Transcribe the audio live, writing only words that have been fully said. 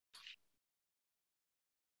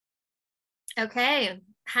Okay.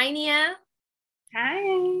 Hi, Nia.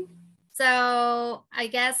 Hi. So I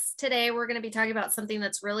guess today we're going to be talking about something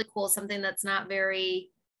that's really cool, something that's not very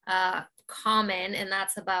common, and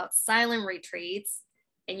that's about silent retreats.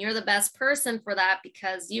 And you're the best person for that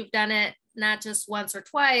because you've done it not just once or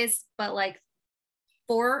twice, but like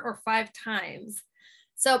 4 or 5 times.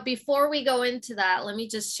 So before we go into that, let me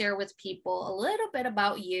just share with people a little bit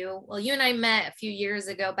about you. Well, you and I met a few years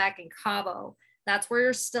ago back in Cabo. That's where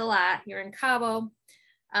you're still at. You're in Cabo.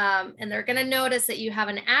 And they're going to notice that you have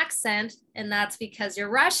an accent, and that's because you're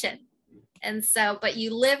Russian. And so, but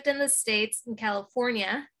you lived in the States in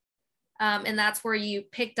California, and that's where you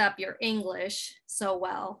picked up your English so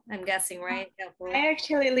well, I'm guessing, right? I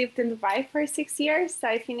actually lived in Dubai for 6 years.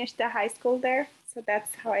 I finished the high school there. So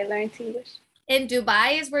that's how I learned English. In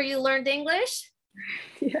Dubai is where you learned English?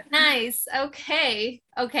 Yeah. Nice. Okay.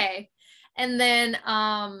 Okay. And then,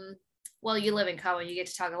 well, you live in Cabo, you get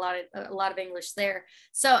to talk a lot of English there.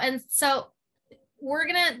 So we're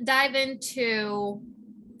gonna dive into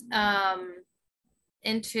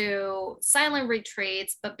silent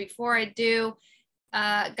retreats, but before I do,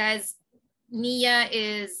 guys, Nia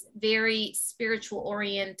is very spiritual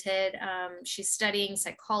oriented. She's studying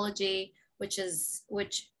psychology, which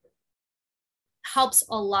helps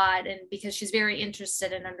a lot, and because she's very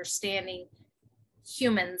interested in understanding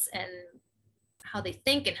humans and how they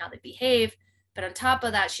think and how they behave. But on top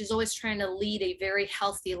of that, she's always trying to lead a very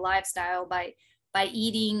healthy lifestyle by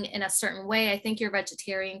eating in a certain way. I think you're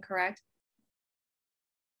vegetarian, correct?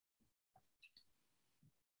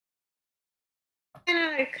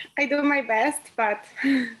 I do my best, but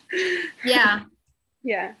Yeah.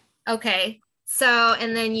 Yeah. Okay. So,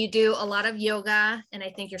 and then you do a lot of yoga, and I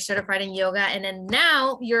think you're certified in yoga. And then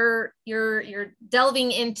now you're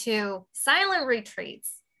delving into silent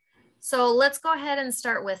retreats. So let's go ahead and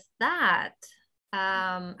start with that.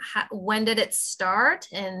 When did it start,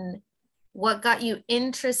 and what got you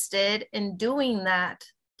interested in doing that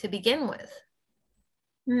to begin with?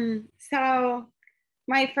 So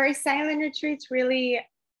my first silent retreat really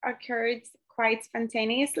occurred quite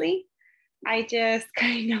spontaneously. I just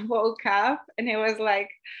kind of woke up and it was like,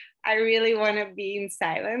 I really want to be in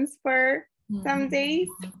silence for some days.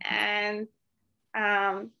 And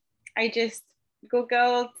I just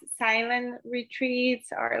Googled silent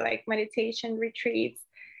retreats or like meditation retreats.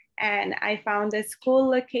 And I found a school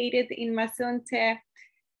located in Masunte.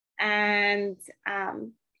 And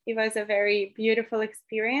it was a very beautiful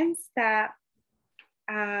experience that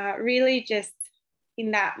really just in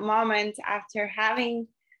that moment after having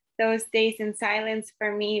those days in silence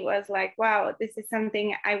for me was like, wow, this is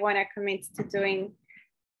something I want to commit to doing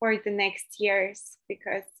for the next years,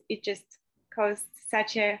 because it just caused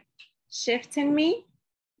such a shift in me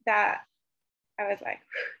that I was like,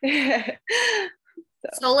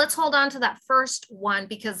 so let's hold on to that first one,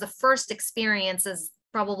 because the first experience is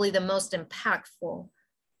probably the most impactful.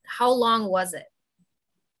 How long was it?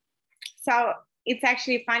 So it's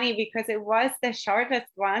actually funny because it was the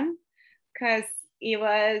shortest one, because it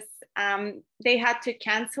was, they had to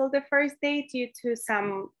cancel the first day due to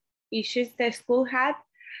some issues the school had.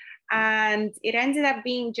 And it ended up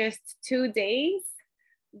being just 2 days.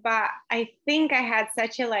 But I think I had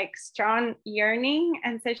such a like strong yearning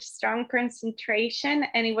and such strong concentration,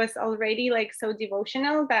 and it was already like so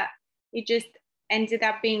devotional that it just ended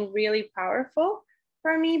up being really powerful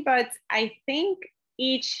for me. But I think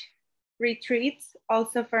each retreat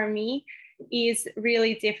also for me is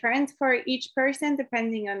really different for each person,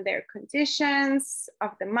 depending on their conditions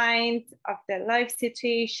of the mind, of the life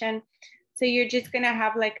situation. So you're just gonna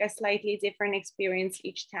have like a slightly different experience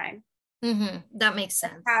each time. That makes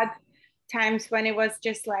sense. I had times when it was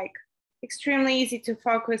just like extremely easy to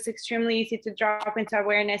focus, extremely easy to drop into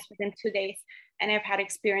awareness within 2 days. And I've had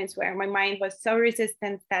experience where my mind was so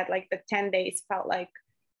resistant that like the 10 days felt like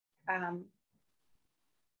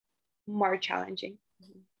more challenging.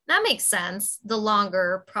 That makes sense. The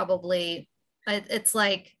longer, probably, it's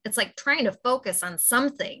like trying to focus on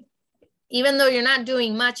something. Even though you're not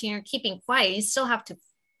doing much and you're keeping quiet, you still have to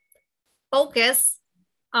focus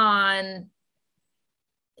on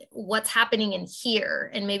what's happening in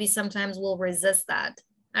here. And maybe sometimes we'll resist that.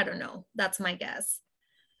 I don't know. That's my guess.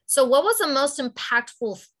 So what was the most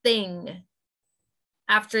impactful thing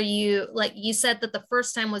after you, like you said that the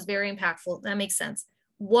first time was very impactful? That makes sense.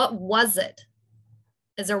 What was it?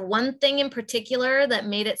 Is there one thing in particular that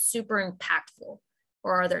made it super impactful?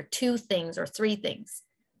 Or are there 2 things or 3 things?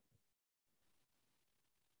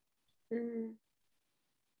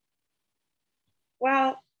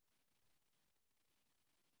 Well,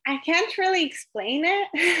 I can't really explain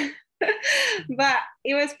it, but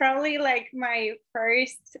it was probably like my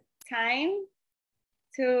first time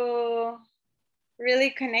to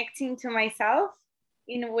really connecting to myself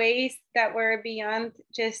in ways that were beyond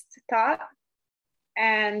just thought,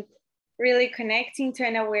 and really connecting to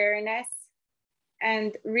an awareness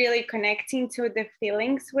and really connecting to the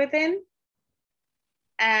feelings within.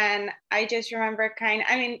 And I just remember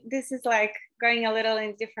this is like going a little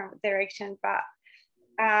in different direction, but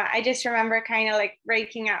I just remember kind of like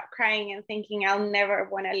breaking out, crying and thinking I'll never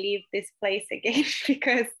want to leave this place again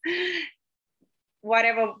because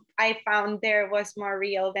whatever I found there was more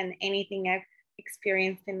real than anything I've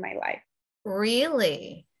experienced in my life.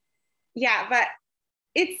 Really? Yeah, but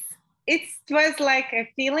it was like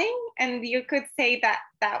a feeling, and you could say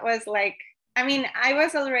that was like, I mean, I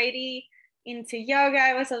was already into yoga,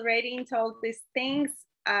 I was already into all these things,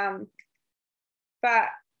 but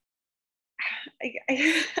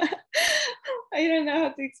I don't know how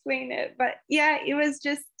to explain it, but yeah, it was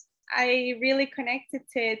just, I really connected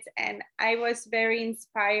to it, and I was very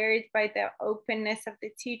inspired by the openness of the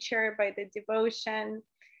teacher, by the devotion,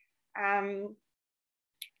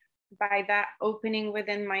 by that opening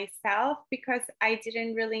within myself, because I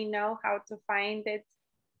didn't really know how to find it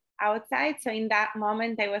outside. So in that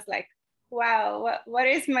moment, I was like, wow, what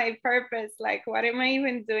is my purpose? Like, what am I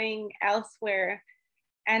even doing elsewhere?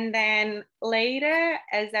 And then later,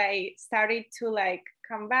 as I started to like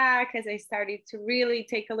come back, as I started to really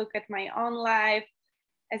take a look at my own life,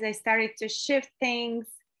 as I started to shift things,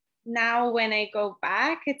 now when I go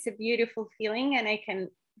back, it's a beautiful feeling, and I can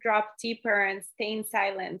drop deeper and stay in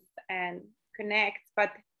silence and connect.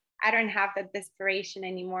 But I don't have that desperation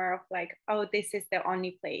anymore of like, oh, this is the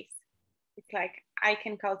only place. It's like I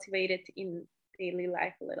can cultivate it in daily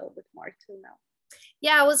life a little bit more too now.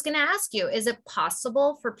 Yeah, I was going to ask you, is it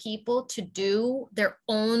possible for people to do their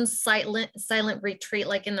own silent retreat,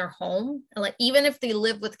 like in their home? Like, even if they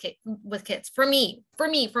live with kids, for me,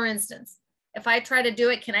 for instance, if I try to do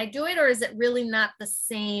it, can I do it? Or is it really not the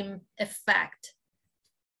same effect?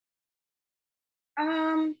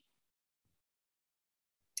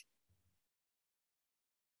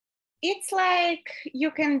 It's like, you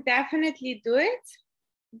can definitely do it,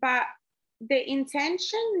 but the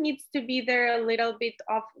intention needs to be there a little bit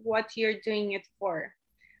of what you're doing it for.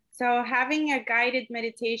 So having a guided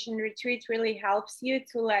meditation retreat really helps you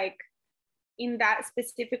to, like, in that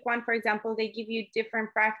specific one, for example, they give you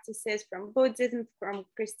different practices from Buddhism, from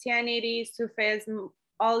Christianity, Sufism,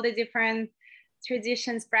 all the different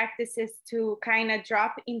traditions, practices to kind of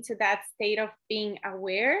drop into that state of being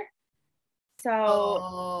aware.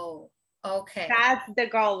 So okay. That's the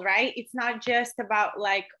goal, right? It's not just about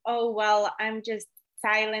like, oh, well, I'm just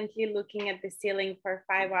silently looking at the ceiling for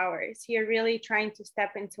 5 hours. You're really trying to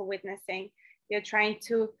step into witnessing. You're trying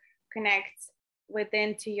to connect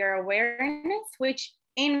within to your awareness, which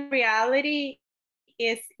in reality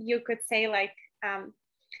is, you could say, like,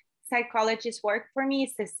 psychologist work for me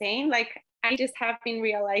is the same. Like, I just have been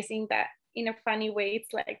realizing that in a funny way,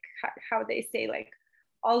 it's like how they say, like,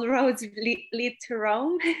 all roads lead to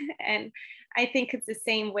Rome. And I think it's the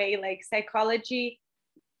same way. Like, psychology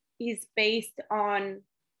is based on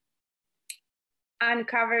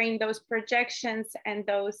uncovering those projections and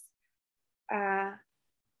those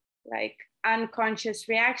like unconscious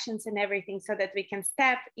reactions and everything, so that we can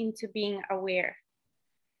step into being aware.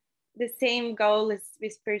 The same goal is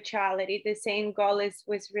with spirituality. The same goal is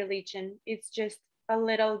with religion. It's just a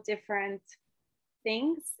little different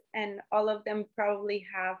things, and all of them probably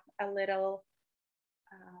have a little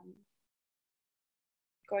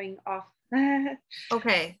going off.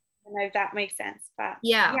 Okay. I don't know if that makes sense, but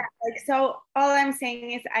yeah, like, so all I'm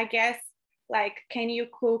saying is, I guess, like, can you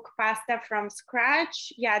cook pasta from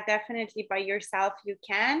scratch? Yeah, definitely by yourself you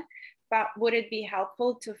can, but would it be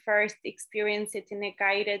helpful to first experience it in a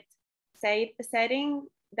guided setting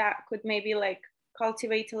that could maybe like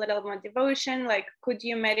cultivate a little more devotion? Like, could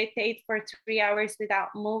you meditate for 3 hours without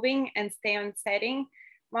moving and stay on setting?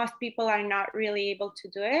 Most people are not really able to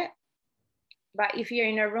do it. But if you're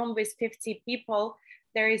in a room with 50 people,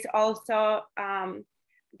 there is also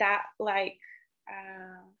that like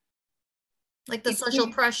the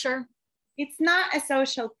social pressure. It's not a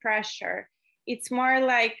social pressure. It's more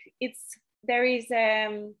like there is I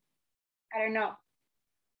don't know,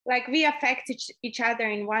 like, we affect each other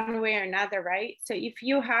in one way or another, right? So if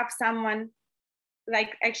you have someone,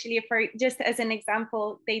 like, actually, for just as an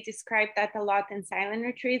example, they describe that a lot in silent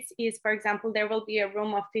retreats, is, for example, there will be a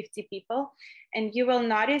room of 50 people, and you will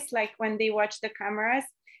notice, like, when they watch the cameras,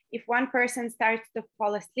 if one person starts to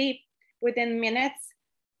fall asleep, within minutes,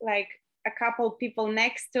 like, a couple people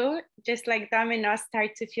next to, just like dominoes,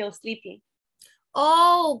 start to feel sleepy.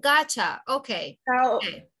 Oh, gotcha. Okay. So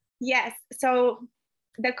okay. yes, so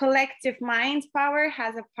the collective mind power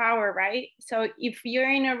has a power, right? So if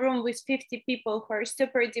you're in a room with 50 people who are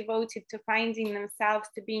super devoted to finding themselves,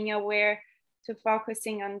 to being aware, to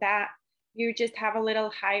focusing on that, you just have a little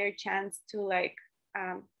higher chance to like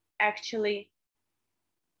actually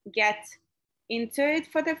get into it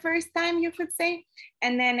for the first time, you could say.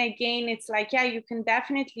 And then again, it's like, yeah, you can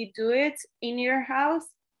definitely do it in your house,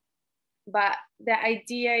 but the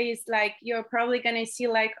idea is like, you're probably going to see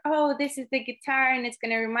like, oh, this is the guitar and it's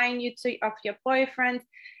going to remind you of your boyfriend,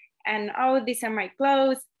 and oh, these are my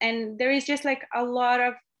clothes, and there is just like a lot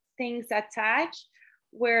of things attached,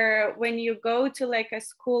 where when you go to like a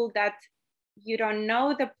school that you don't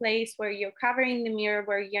know the place, where you're covering the mirror,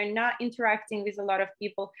 where you're not interacting with a lot of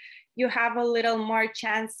people, you have a little more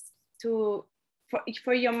chance to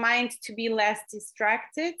for your mind to be less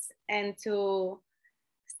distracted and to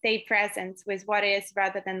stay present with what is,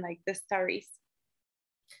 rather than like the stories.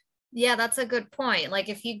 Yeah, that's a good point. Like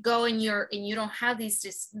if you go and you don't have these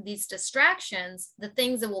distractions, the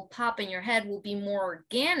things that will pop in your head will be more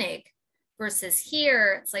organic, versus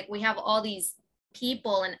here it's like we have all these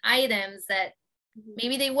people and items that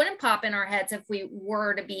maybe they wouldn't pop in our heads if we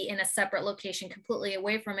were to be in a separate location completely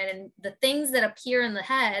away from it. And the things that appear in the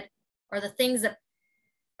head are the things that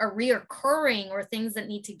are reoccurring, or things that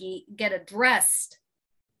need to get addressed.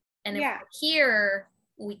 And if we're here,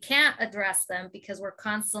 we can't address them because we're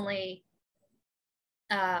constantly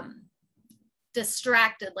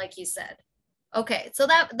distracted, like you said. Okay, so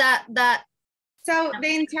so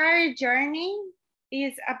the entire journey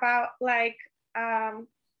is about like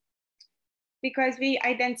because we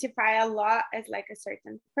identify a lot as like a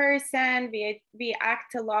certain person, we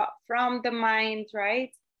act a lot from the mind,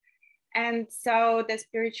 right? And so the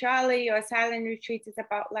spirituality or silent retreat is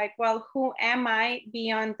about like, well, who am I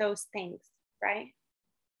beyond those things, right?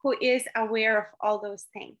 Who is aware of all those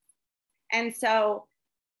things? And so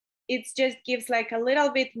it just gives like a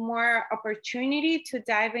little bit more opportunity to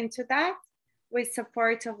dive into that, with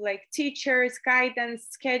support of like teachers, guidance,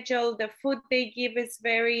 schedule. The food they give is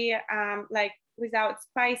very like without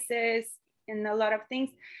spices and a lot of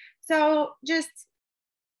things. So just,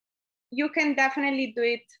 you can definitely do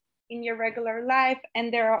it in your regular life.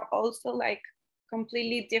 And there are also like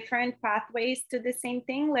completely different pathways to the same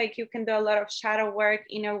thing. Like you can do a lot of shadow work,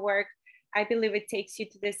 inner work. I believe it takes you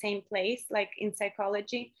to the same place, like in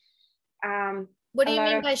psychology. What do you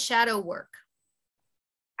mean by shadow work?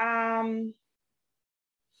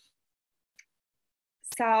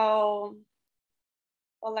 So,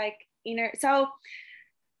 or like inner, so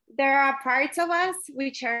there are parts of us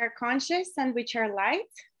which are conscious and which are light.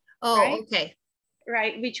 Oh, right? Okay.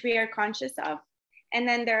 Right, which we are conscious of. And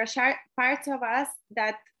then there are parts of us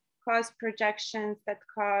that cause projections, that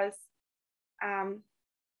cause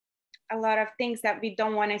a lot of things that we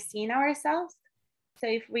don't want to see in ourselves. So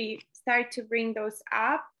if we start to bring those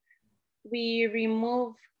up, we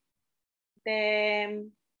remove the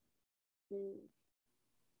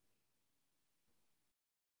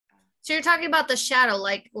so you're talking about the shadow,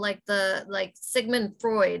 like Sigmund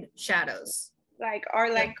Freud shadows, like,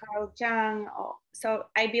 or like Carl Jung. So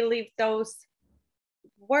I believe those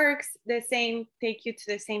works the same, take you to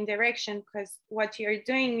the same direction, because what you're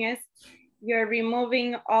doing is you're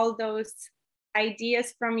removing all those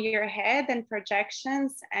ideas from your head and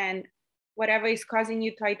projections and whatever is causing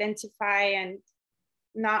you to identify and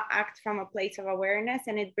not act from a place of awareness,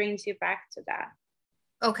 and it brings you back to that.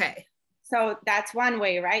 Okay. So that's one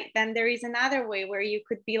way, right? Then there is another way where you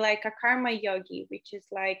could be like a karma yogi, which is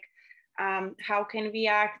like, how can we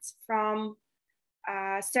act from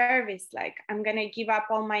service? Like, I'm going to give up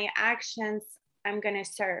all my actions, I'm going to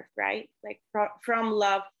serve, right? Like from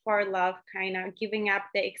love, for love, kind of giving up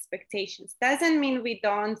the expectations. Doesn't mean we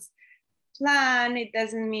don't plan. It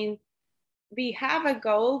doesn't mean we have a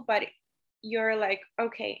goal, but you're like,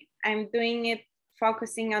 okay, I'm doing it,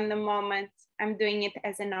 focusing on the moment. I'm doing it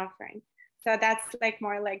as an offering. So that's like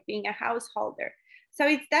more like being a householder. So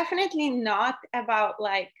it's definitely not about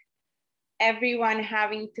like everyone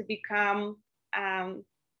having to become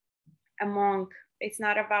a monk. It's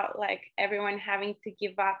not about like everyone having to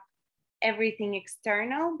give up everything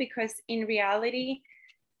external, because in reality,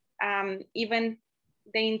 even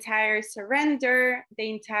the entire surrender, the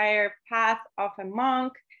entire path of a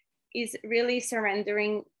monk is really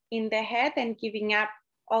surrendering in the head and giving up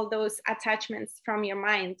all those attachments from your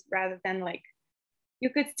mind, rather than like, you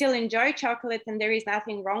could still enjoy chocolate and there is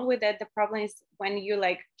nothing wrong with it. The problem is when you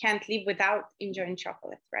like can't live without enjoying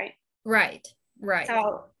chocolate, right? Right.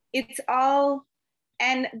 So it's all,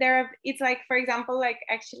 and it's like, for example, like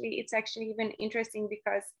it's actually even interesting,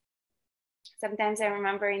 because sometimes I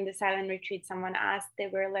remember in the silent retreat, someone asked, they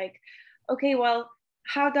were like, okay, well,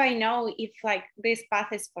 how do I know if like this path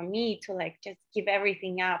is for me to like just give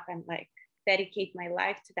everything up and like dedicate my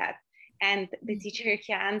life to that? And the teacher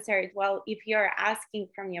he answered, well, if you're asking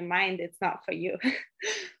from your mind, it's not for you.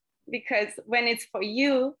 Because when it's for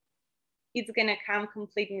you, it's gonna come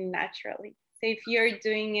completely naturally. So if you're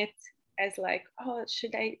doing it as like, oh,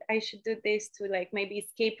 I should do this to like maybe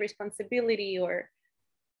escape responsibility, or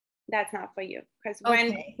that's not for you. Because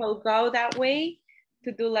when people go that way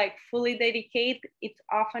to do like fully dedicate, it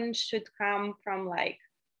often should come from like,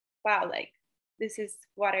 wow, like this is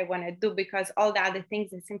what I want to do, because all the other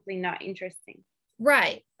things are simply not interesting.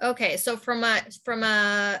 Right. Okay. So from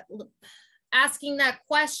a asking that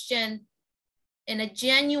question in a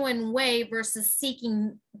genuine way versus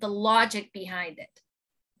seeking the logic behind it.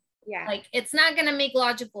 Yeah. Like it's not going to make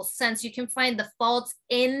logical sense. You can find the faults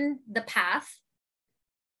in the path,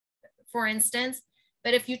 for instance,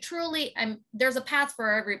 but if you truly, there's a path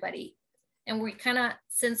for everybody. And we kind of,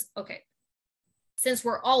 since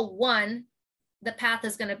we're all one, the path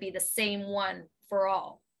is going to be the same one for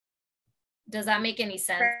all. Does that make any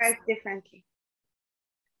sense? Differently.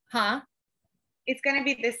 Huh? It's going to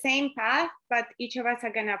be the same path, but each of us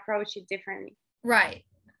are going to approach it differently. Right.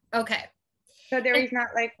 Okay. So there is not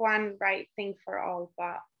like one right thing for all,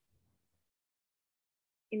 but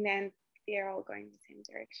in the end, they're all going the same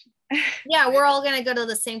direction. Yeah, we're all going to go to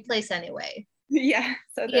the same place anyway. Yeah.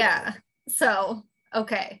 So yeah. So,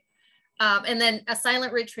 okay. And then a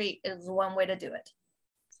silent retreat is one way to do it.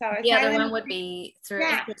 So the other one would be through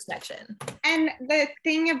introspection. And the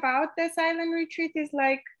thing about the silent retreat is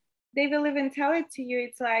like, they will even tell it to you.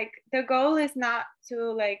 It's like, the goal is not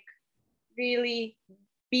to like really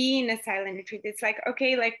be in a silent retreat. It's like,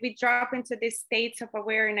 okay, like we drop into these states of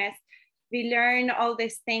awareness. We learn all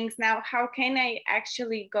these things. Now, how can I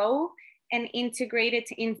actually go and integrate it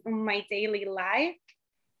in my daily life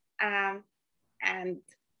and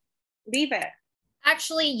leave it?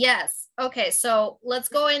 Actually, yes. Okay, so let's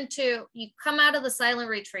go into, you come out of the silent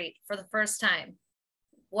retreat for the first time.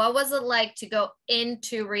 What was it like to go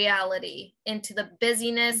into reality, into the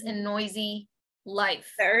busyness and noisy life?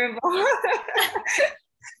 Terrible.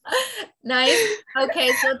 Nice.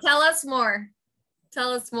 Okay, so tell us more.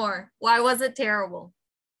 Tell us more. Why was it terrible?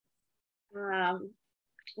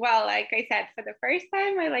 Well, like I said, for the first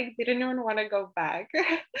time, I like didn't even want to go back.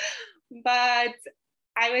 But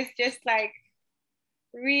I was just like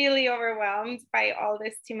really overwhelmed by all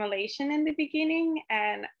the stimulation in the beginning.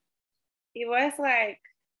 And it was like,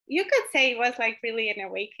 you could say it was like really an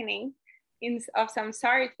awakening of some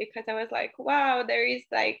sort, because I was like, wow, there is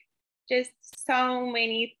like just so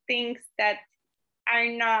many things that are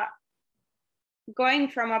not going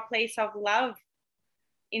from a place of love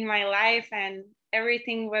in my life, and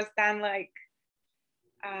everything was done like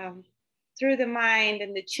through the mind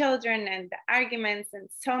and the children and the arguments and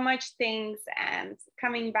so much things, and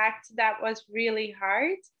coming back to that was really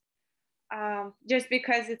hard, just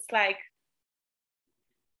because it's like,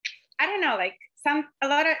 I don't know, like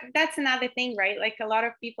that's another thing, right? Like a lot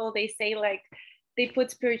of people, they say like they put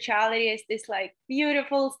spirituality as this like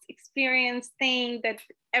beautiful experience thing, that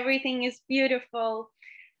everything is beautiful,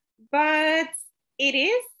 but it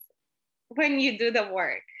is when you do the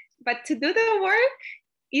work. But to do the work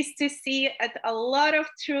is to see a lot of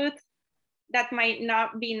truth that might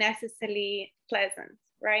not be necessarily pleasant,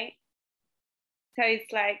 right? So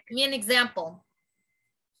it's like, give me an example.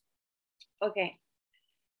 Okay.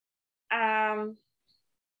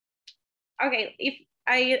 Okay, if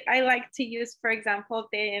I like to use, for example,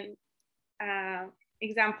 the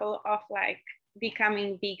example of like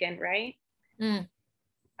becoming vegan, right?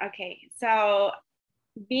 Okay, so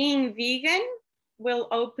being vegan will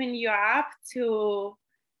open you up to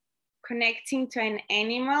connecting to an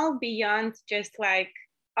animal beyond just like,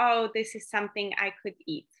 oh, this is something I could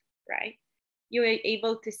eat, right? You're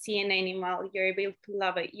able to see an animal, you're able to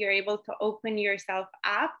love it, you're able to open yourself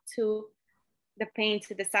up to the pain,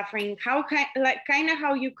 to the suffering, kind of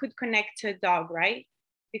how you could connect to a dog, right?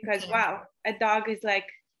 Because wow, a dog is like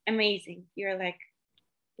amazing. You're like,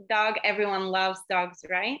 dog, everyone loves dogs,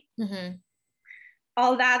 right? Mm-hmm.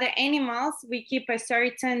 All the other animals, we keep a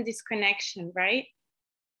certain disconnection, right?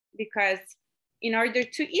 Because in order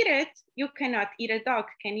to eat it, you cannot eat a dog,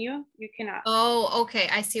 can you? You cannot. Oh, okay.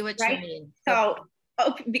 I see what you mean. So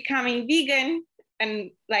becoming vegan and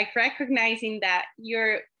like recognizing that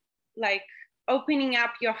you're like opening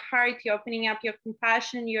up your heart, you're opening up your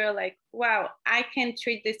compassion, you're like, wow, I can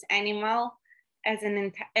treat this animal as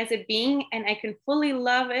a being, and I can fully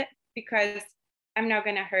love it because I'm not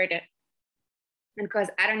gonna hurt it, and because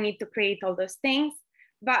I don't need to create all those things.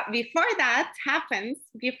 But before that happens,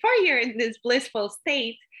 before you're in this blissful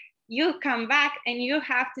state, you come back and you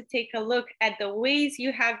have to take a look at the ways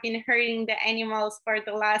you have been hurting the animals for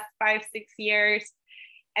the last 5-6 years,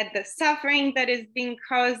 at the suffering that is being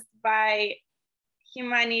caused by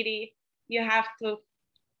humanity. You have to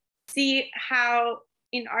see how,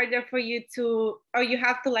 in order for you to, or you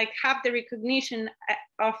have to like have the recognition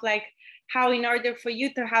of like how, in order for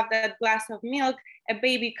you to have that glass of milk, a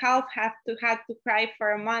baby calf had to cry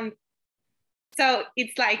for a month. So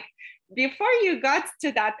it's like, before you got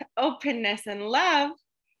to that openness and love,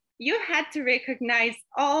 you had to recognize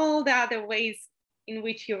all the other ways in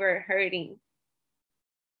which you were hurting,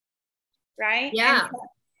 right? Yeah. And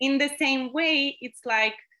in the same way, it's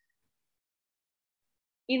like,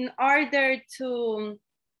 in order to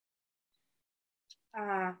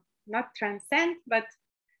not transcend, but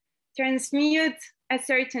transmute a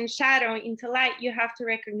certain shadow into light, you have to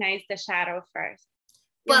recognize the shadow first.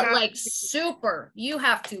 But like you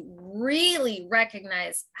have to really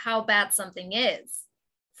recognize how bad something is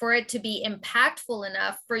for it to be impactful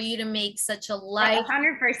enough for you to make such a life.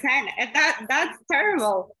 100%. And that's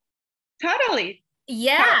terrible. Totally.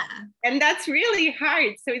 Yeah. And that's really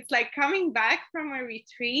hard. So it's like coming back from a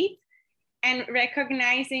retreat and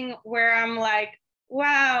recognizing where I'm like,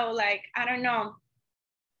 wow, like, I don't know,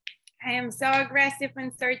 I am so aggressive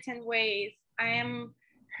in certain ways. I am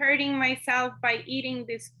hurting myself by eating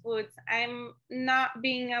these foods. I'm not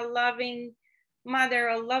being a loving mother,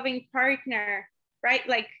 a loving partner, right?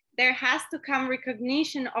 Like, there has to come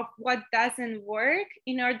recognition of what doesn't work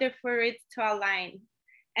in order for it to align.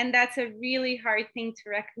 And that's a really hard thing to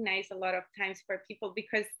recognize a lot of times for people,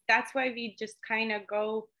 because that's why we just kind of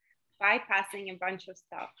go bypassing a bunch of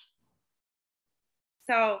stuff.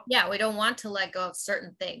 So yeah, we don't want to let go of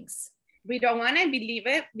certain things. We don't want to believe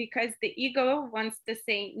it because the ego wants to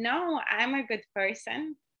say, no, I'm a good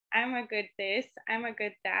person. I'm a good this, I'm a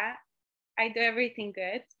good that. I do everything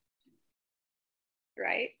good.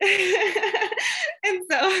 Right? And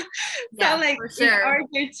so like, in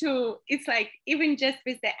order to, it's like, even just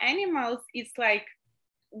with the animals, it's like,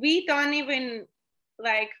 we don't even,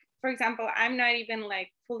 like, for example, I'm not even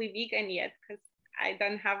like fully vegan yet because I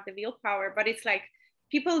don't have the willpower, but it's like,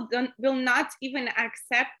 people will not even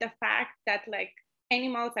accept the fact that like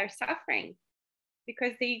animals are suffering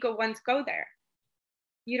because the ego won't go there.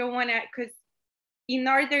 You don't want to, because in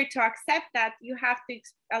order to accept that, you have to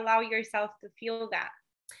allow yourself to feel that,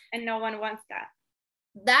 and no one wants that.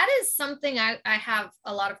 That is something I have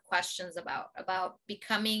a lot of questions about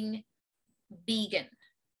becoming vegan.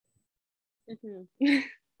 Mm-hmm.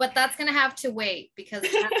 But that's going to have to wait, because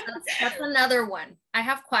that's another one. I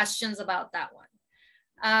have questions about that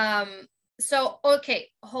one. So, okay,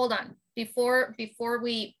 hold on. Before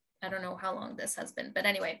we, I don't know how long this has been, but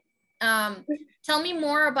anyway, tell me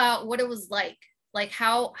more about what it was like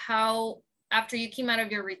how after you came out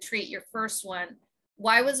of your retreat, your first one,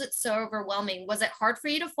 why was it so overwhelming? Was it hard for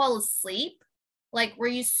you to fall asleep? Like,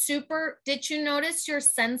 did you notice your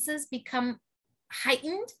senses become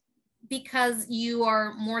heightened because you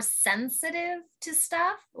are more sensitive to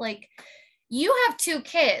stuff? Like, you have 2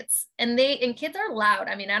 kids and kids are loud.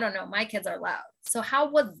 I mean, I don't know, my kids are loud. So how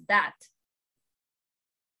was that?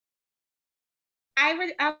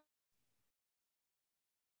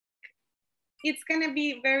 It's going to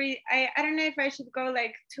be very, I don't know if I should go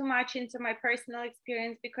like too much into my personal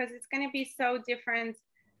experience, because it's going to be so different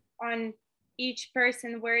on each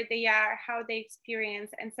person, where they are, how they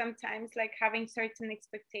experience. And sometimes like having certain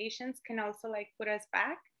expectations can also like put us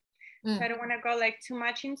back. So I don't want to go like too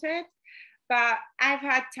much into it. But I've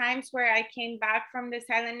had times where I came back from the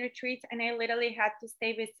silent retreat and I literally had to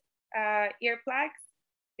stay with earplugs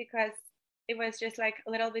because it was just like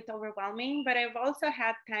a little bit overwhelming. But I've also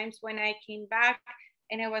had times when I came back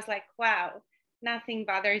and I was like, wow, nothing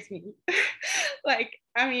bothers me. Like,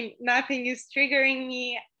 I mean, nothing is triggering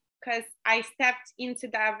me, because I stepped into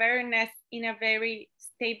the awareness in a very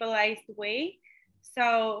stabilized way.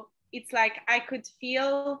 So it's like I could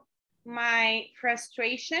feel my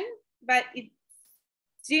frustration, but it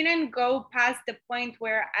didn't go past the point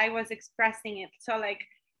where I was expressing it. So like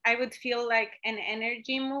I would feel like an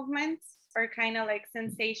energy movement or kind of like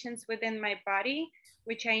sensations within my body,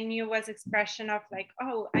 which I knew was expression of like,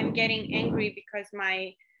 oh, I'm getting angry because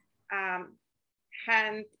my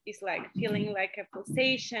hand is like feeling like a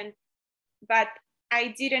pulsation. But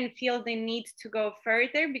I didn't feel the need to go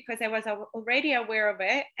further because I was already aware of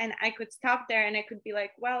it, and I could stop there and I could be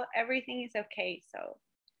like, well, everything is okay. So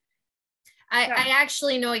I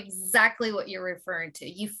actually know exactly what you're referring to.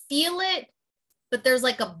 You feel it, but there's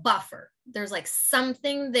like a buffer. There's like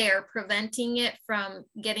something there preventing it from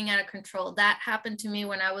getting out of control. That happened to me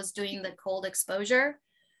when I was doing the cold exposure.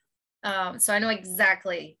 So I know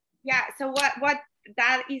exactly Yeah. So what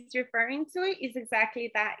that is referring to is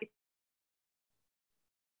exactly that.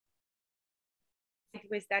 It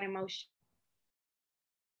was that emotion.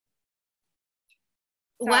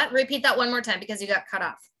 What? Repeat that one more time because you got cut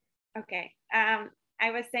off. Okay.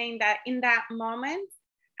 I was saying that in that moment,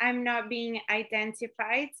 I'm not being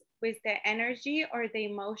identified with the energy or the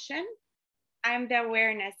emotion. I'm the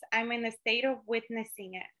awareness. I'm in a state of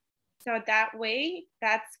witnessing it. So that way,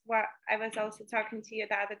 that's what I was also talking to you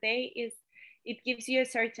the other day, is it gives you a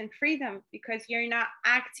certain freedom because you're not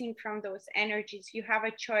acting from those energies. You have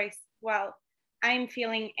a choice. Well, I'm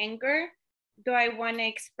feeling anger. Do I want to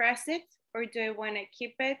express it, or do I want to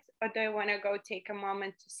keep it, or do I want to go take a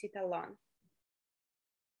moment to sit alone?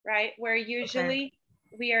 Right? Where usually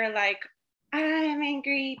we are like, I'm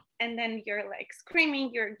angry, and then you're like screaming,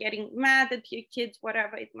 you're getting mad at your kids,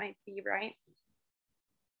 whatever it might be, right?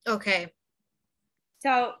 Okay.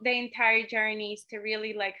 So the entire journey is to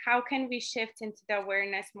really like, how can we shift into the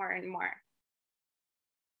awareness more and more?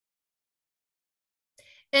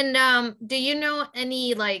 And do you know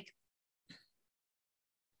any like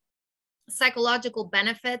psychological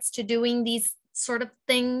benefits to doing these sort of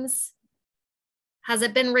things? Has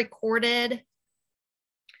it been recorded?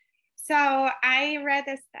 So I read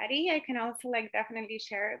a study. I can also like definitely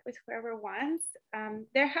share it with whoever wants.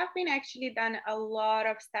 There have been actually done a lot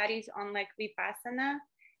of studies on like Vipassana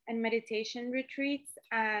and meditation retreats,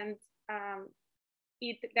 and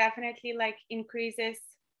it definitely like increases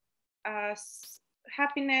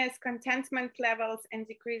happiness, contentment levels, and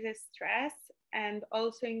decreases stress, and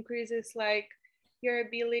also increases like your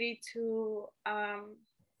ability to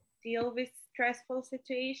deal with stressful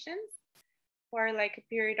situations for like a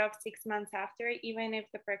period of 6 months after, even if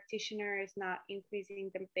the practitioner is not increasing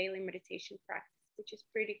the daily meditation practice, which is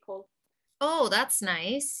pretty cool. Oh, that's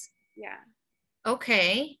nice. Yeah.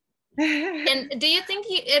 Okay. And do you think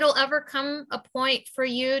it'll ever come a point for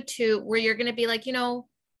you to where you're going to be like, I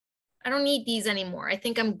don't need these anymore. I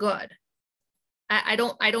think I'm good. I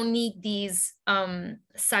don't need these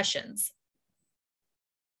sessions.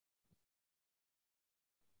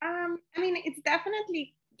 I mean, it's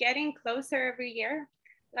definitely getting closer every year,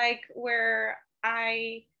 like where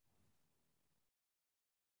I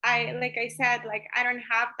like I said, like I don't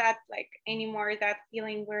have that like anymore, that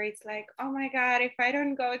feeling where it's like, oh my God, if I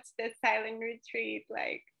don't go to the silent retreat,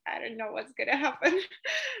 like I don't know what's gonna happen.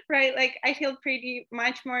 Right? Like I feel pretty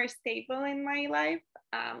much more stable in my life.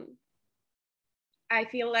 I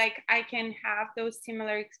feel like I can have those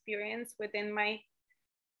similar experience within my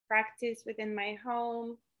practice, within my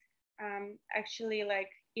home. Actually like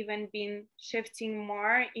even been shifting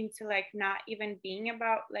more into like not even being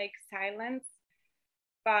about like silence,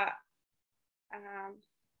 but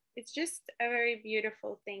it's just a very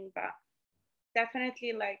beautiful thing. But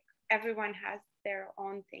definitely like everyone has their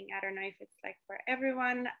own thing. I don't know if it's like for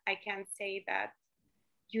everyone. I can't say that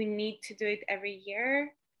you need to do it every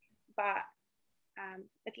year, but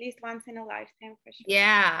at least once in a lifetime for sure.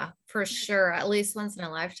 Yeah, for sure. At least once in a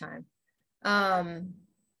lifetime.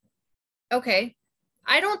 Okay.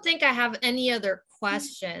 I don't think I have any other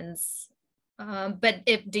questions. But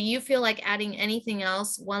do you feel like adding anything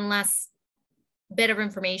else? One last bit of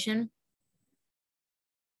information?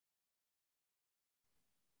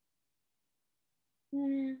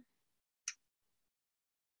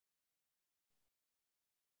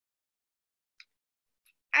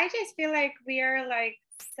 I just feel like we are like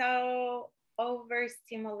so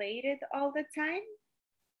overstimulated all the time.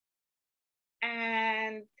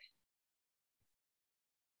 And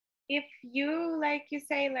if you, like you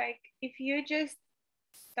say, like if you just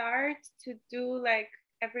start to do like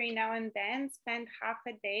every now and then, spend half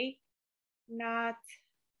a day not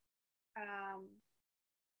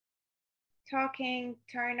talking,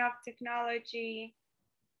 turn off technology,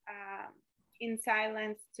 in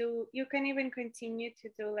silence too. You can even continue to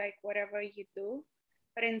do like whatever you do,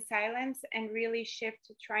 but in silence, and really shift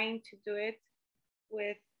to trying to do it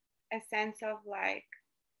with a sense of like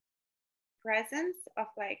presence of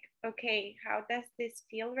like, okay, how does this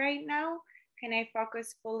feel right now? Can I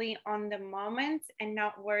focus fully on the moment and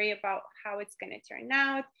not worry about how it's going to turn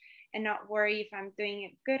out, and not worry if I'm doing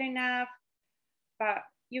it good enough? But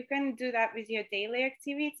you can do that with your daily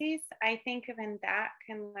activities. I think even that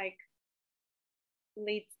can like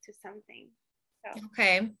lead to something. So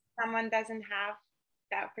okay. if someone doesn't have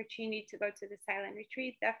the opportunity to go to the silent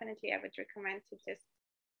retreat, definitely I would recommend to just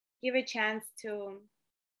give a chance to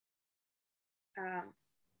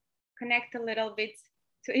connect a little bit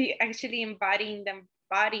to actually embodying the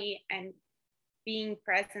body and being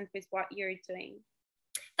present with what you're doing.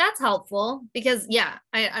 That's helpful because, yeah,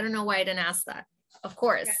 I don't know why I didn't ask that. of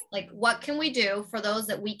course. Like, what can we do for those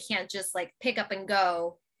that we can't just like pick up and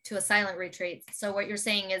go to a silent retreat? So what you're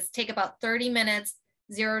saying is take about 30 minutes,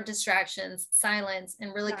 zero distractions, silence,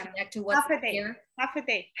 and really connect to what's here. Half a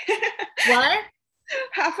day. What?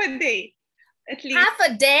 Half a day, at least. Half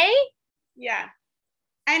a day? Yeah.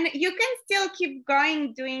 And you can still keep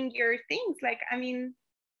going doing your things. Like, I mean,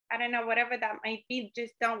 I don't know, whatever that might be,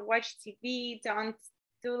 just don't watch TV, don't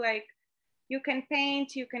do like, you can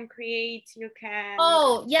paint, you can create, you can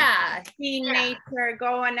see nature,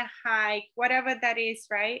 go on a hike, whatever that is,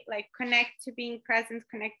 right? Like connect to being present,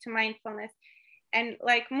 connect to mindfulness, and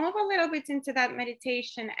like move a little bit into that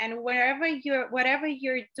meditation. And whatever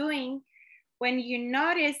you're doing, when you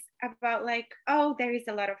notice about like, oh, there is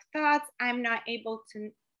a lot of thoughts, I'm not able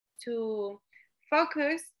to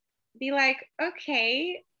focus, be like,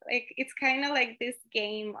 okay, like it's kind of like this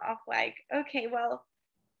game of like, okay, well,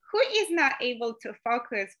 who is not able to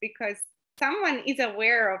focus because someone is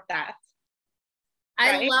aware of that.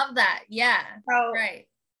 Right? I love that. Yeah. So right.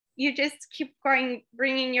 You just keep going,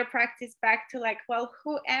 bringing your practice back to like, well,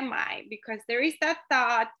 who am I? Because there is that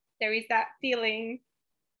thought, there is that feeling,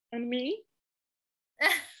 and me.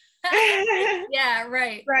 Yeah,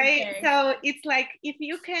 right. Right. Okay. So it's like, if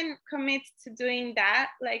you can commit to doing that,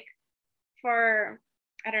 like for,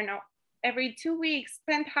 I don't know, every 2 weeks,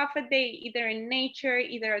 spend half a day either in nature,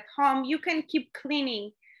 either at home. You can keep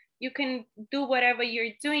cleaning, you can do whatever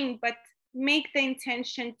you're doing, but make the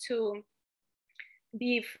intention to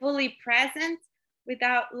be fully present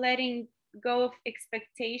without letting go of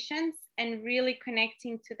expectations and really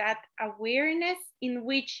connecting to that awareness in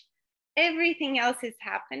which everything else is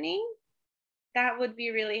happening. That would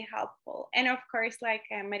be really helpful. And of course, like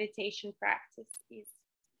a meditation practice is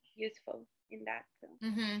useful in that too.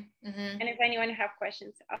 Mm-hmm, mm-hmm. And if anyone have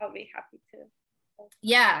questions, I'll be happy to.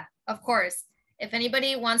 Yeah, of course. If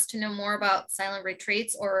anybody wants to know more about silent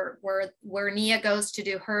retreats or where Nia goes to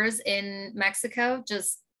do hers in Mexico,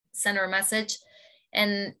 just send her a message.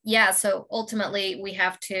 And yeah, so ultimately we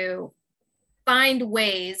have to find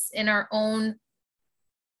ways in our own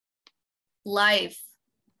life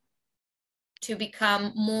to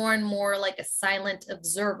become more and more like a silent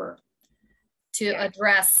observer, to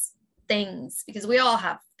address things, because we all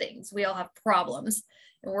have things, we all have problems.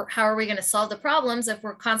 And how are we going to solve the problems if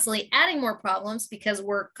we're constantly adding more problems because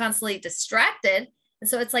we're constantly distracted? And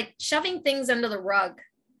so it's like shoving things under the rug.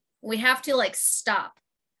 We have to like stop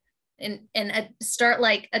and start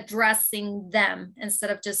like addressing them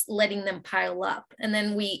instead of just letting them pile up. And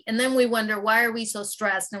then we wonder, why are we so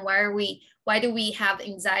stressed? And why do we have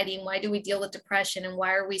anxiety? And why do we deal with depression? And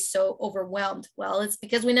why are we so overwhelmed? Well, it's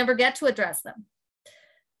because we never get to address them.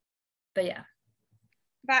 But yeah.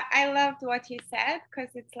 But I loved what you said,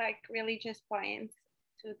 because it's like really just points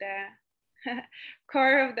to the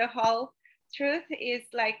core of the whole truth, is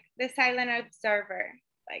like the silent observer.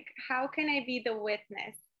 Like, how can I be the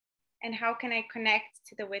witness? And how can I connect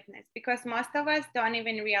to the witness? Because most of us don't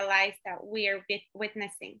even realize that we are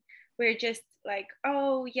witnessing. We're just like,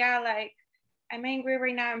 oh yeah, like I'm angry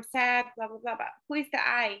right now, I'm sad, blah, blah, blah, blah. Who is the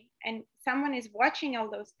I? And someone is watching all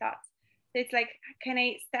those thoughts. So it's like, can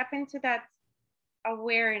I step into that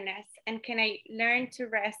awareness and can I learn to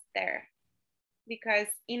rest there? Because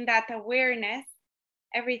in that awareness,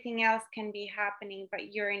 everything else can be happening,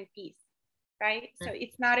 but you're in peace, right? Mm-hmm. So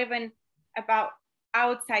it's not even about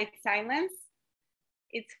outside silence,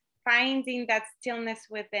 it's finding that stillness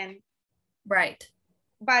within. Right.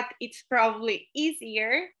 But it's probably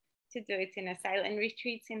easier to do it in a silent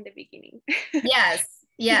retreat in the beginning.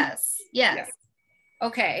 Yes.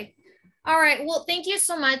 Okay. All right. Well, thank you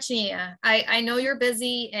so much, Nia. I know you're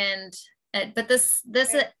busy but this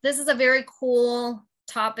is a very cool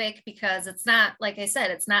topic, because it's not, like I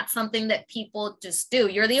said, it's not something that people just do.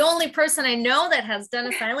 You're the only person I know that has done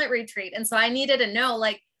a silent retreat. And so I needed to know,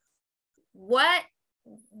 like, what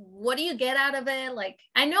do you get out of it? Like,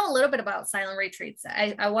 I know a little bit about silent retreats.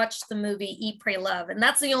 I watched the movie Eat, Pray, Love, and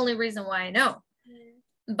that's the only reason why I know.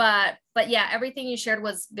 But yeah, everything you shared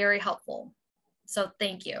was very helpful. So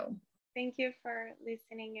thank you. Thank you for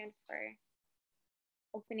listening and for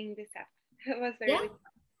opening this up. It was really fun.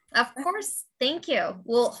 Of course. Thank you.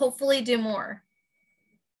 We'll hopefully do more.